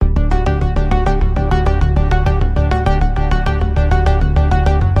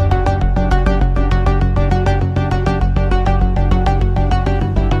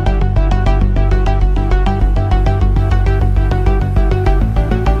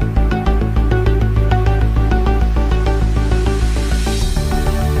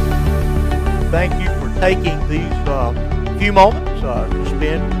taking these few moments to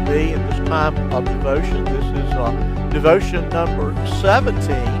spend with me in this time of devotion. This is devotion number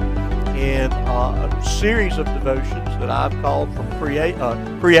 17 in a series of devotions that I've called from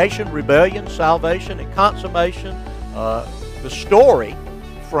creation, rebellion, salvation, and consummation. The story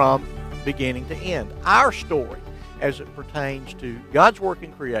from beginning to end. Our story as it pertains to God's work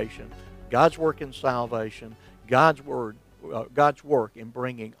in creation, God's work in salvation, God's work in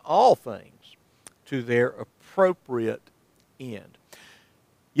bringing all things to their appropriate end.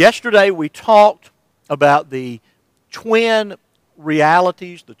 Yesterday we talked about the twin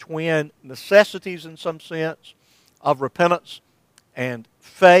realities, the twin necessities in some sense of repentance and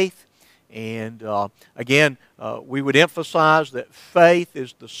faith. And again, we would emphasize that faith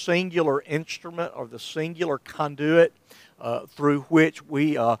is the singular instrument or the singular conduit through which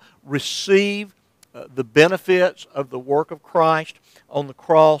we receive the benefits of the work of Christ on the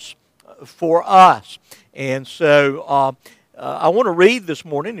cross for us. And so I want to read this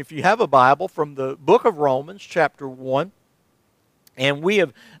morning, if you have a Bible, from the book of Romans, chapter 1. And we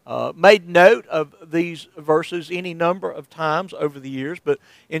have made note of these verses any number of times over the years. But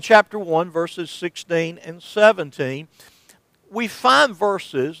in chapter 1, verses 16 and 17, we find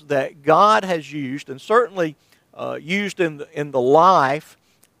verses that God has used, and certainly used in the life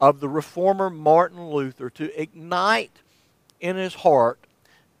of the reformer Martin Luther, to ignite in his heart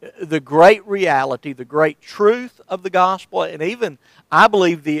the great reality, the great truth of the gospel, and even, I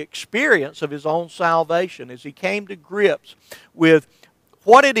believe, the experience of his own salvation as he came to grips with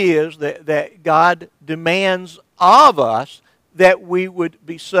what it is that God demands of us that we would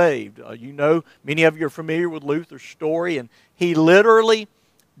be saved. You know, many of you are familiar with Luther's story, and he literally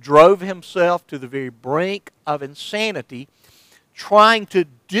drove himself to the very brink of insanity trying to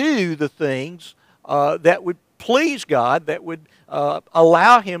do the things that would please God, that would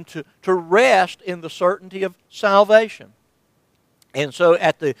allow him to rest in the certainty of salvation. And so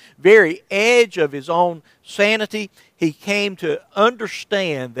at the very edge of his own sanity, he came to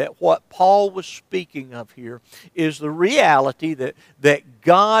understand that what Paul was speaking of here is the reality that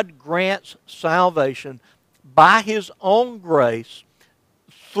God grants salvation by His own grace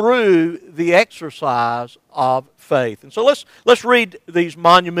through the exercise of faith. And so let's read these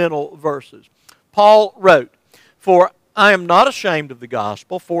monumental verses. Paul wrote, "For I am not ashamed of the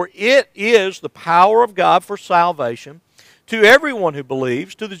gospel, for it is the power of God for salvation to everyone who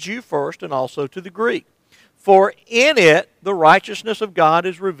believes, to the Jew first and also to the Greek. For in it the righteousness of God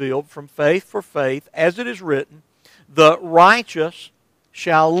is revealed from faith for faith, as it is written, the righteous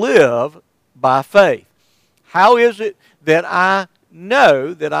shall live by faith. How is it that I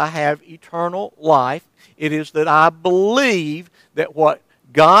know that I have eternal life? It is that I believe that what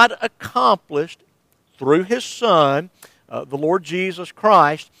God accomplished through His Son, the Lord Jesus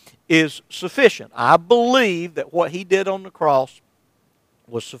Christ, is sufficient. I believe that what He did on the cross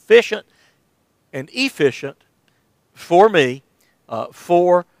was sufficient and efficient for me,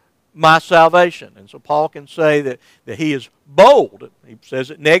 for my salvation." And so Paul can say that he is bold. He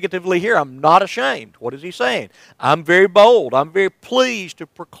says it negatively here. I'm not ashamed. What is he saying? I'm very bold. I'm very pleased to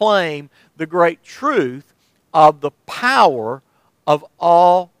proclaim the great truth of the power of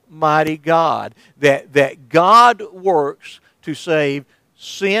Almighty God. That God works to save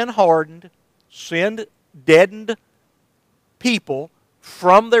sin-hardened, sin-deadened people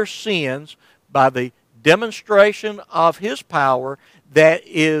from their sins by the demonstration of His power that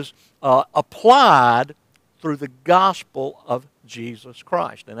is applied through the gospel of Jesus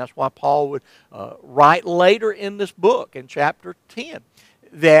Christ. And that's why Paul would write later in this book, in chapter 10,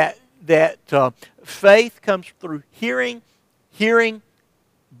 that faith comes through hearing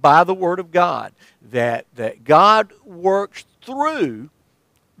by the Word of God, that God works through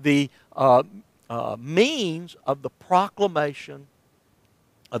the means of the proclamation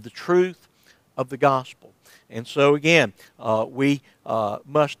of the truth of the gospel. And so again, we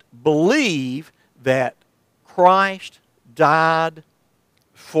must believe that Christ died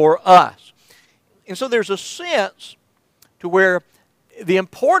for us. And so there's a sense to where the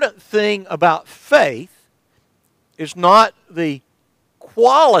important thing about faith is not the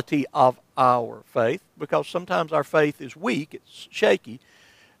quality of our faith, because sometimes our faith is weak, it's shaky,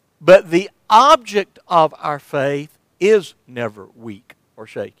 but the object of our faith is never weak or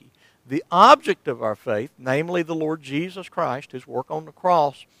shaky. The object of our faith, namely the Lord Jesus Christ, His work on the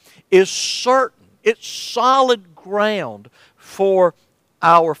cross, is certain. It's solid ground for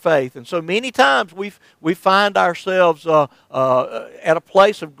our faith. And so many times we find ourselves at a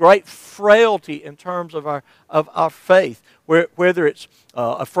place of great frailty in terms of our faith, whether it's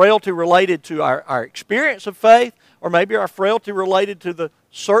a frailty related to our experience of faith, or maybe our frailty related to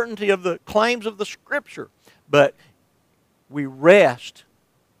certainty of the claims of the Scripture, but we rest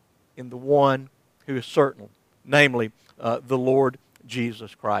in the one who is certain, namely the Lord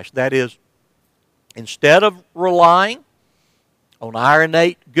Jesus Christ. That is, instead of relying on our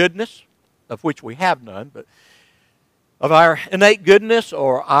innate goodness, of which we have none, but of our innate goodness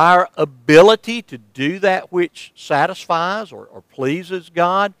or our ability to do that which satisfies or pleases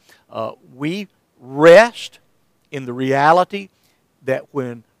God, we rest in the reality that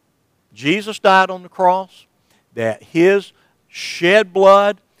when Jesus died on the cross, that His shed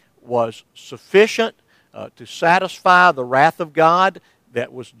blood was sufficient to satisfy the wrath of God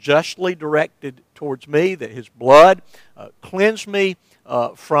that was justly directed towards me, that His blood cleansed me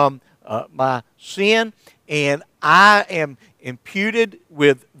from my sin, and I am imputed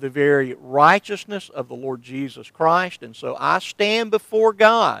with the very righteousness of the Lord Jesus Christ, and so I stand before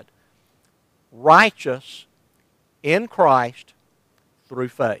God righteous in Christ through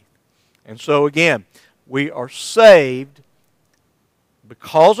faith. And so again, we are saved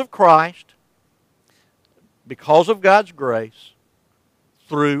because of Christ, because of God's grace,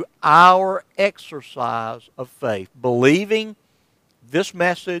 through our exercise of faith, believing this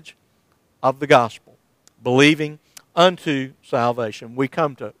message of the gospel, believing unto salvation. We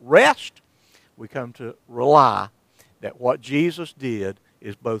come to rest, we come to rely that what Jesus did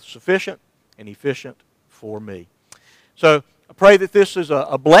is both sufficient and efficient for me. So I pray that this is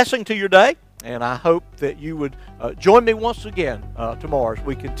a blessing to your day, and I hope that you would join me once again tomorrow as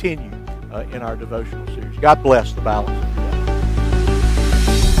we continue in our devotional series. God bless the balance.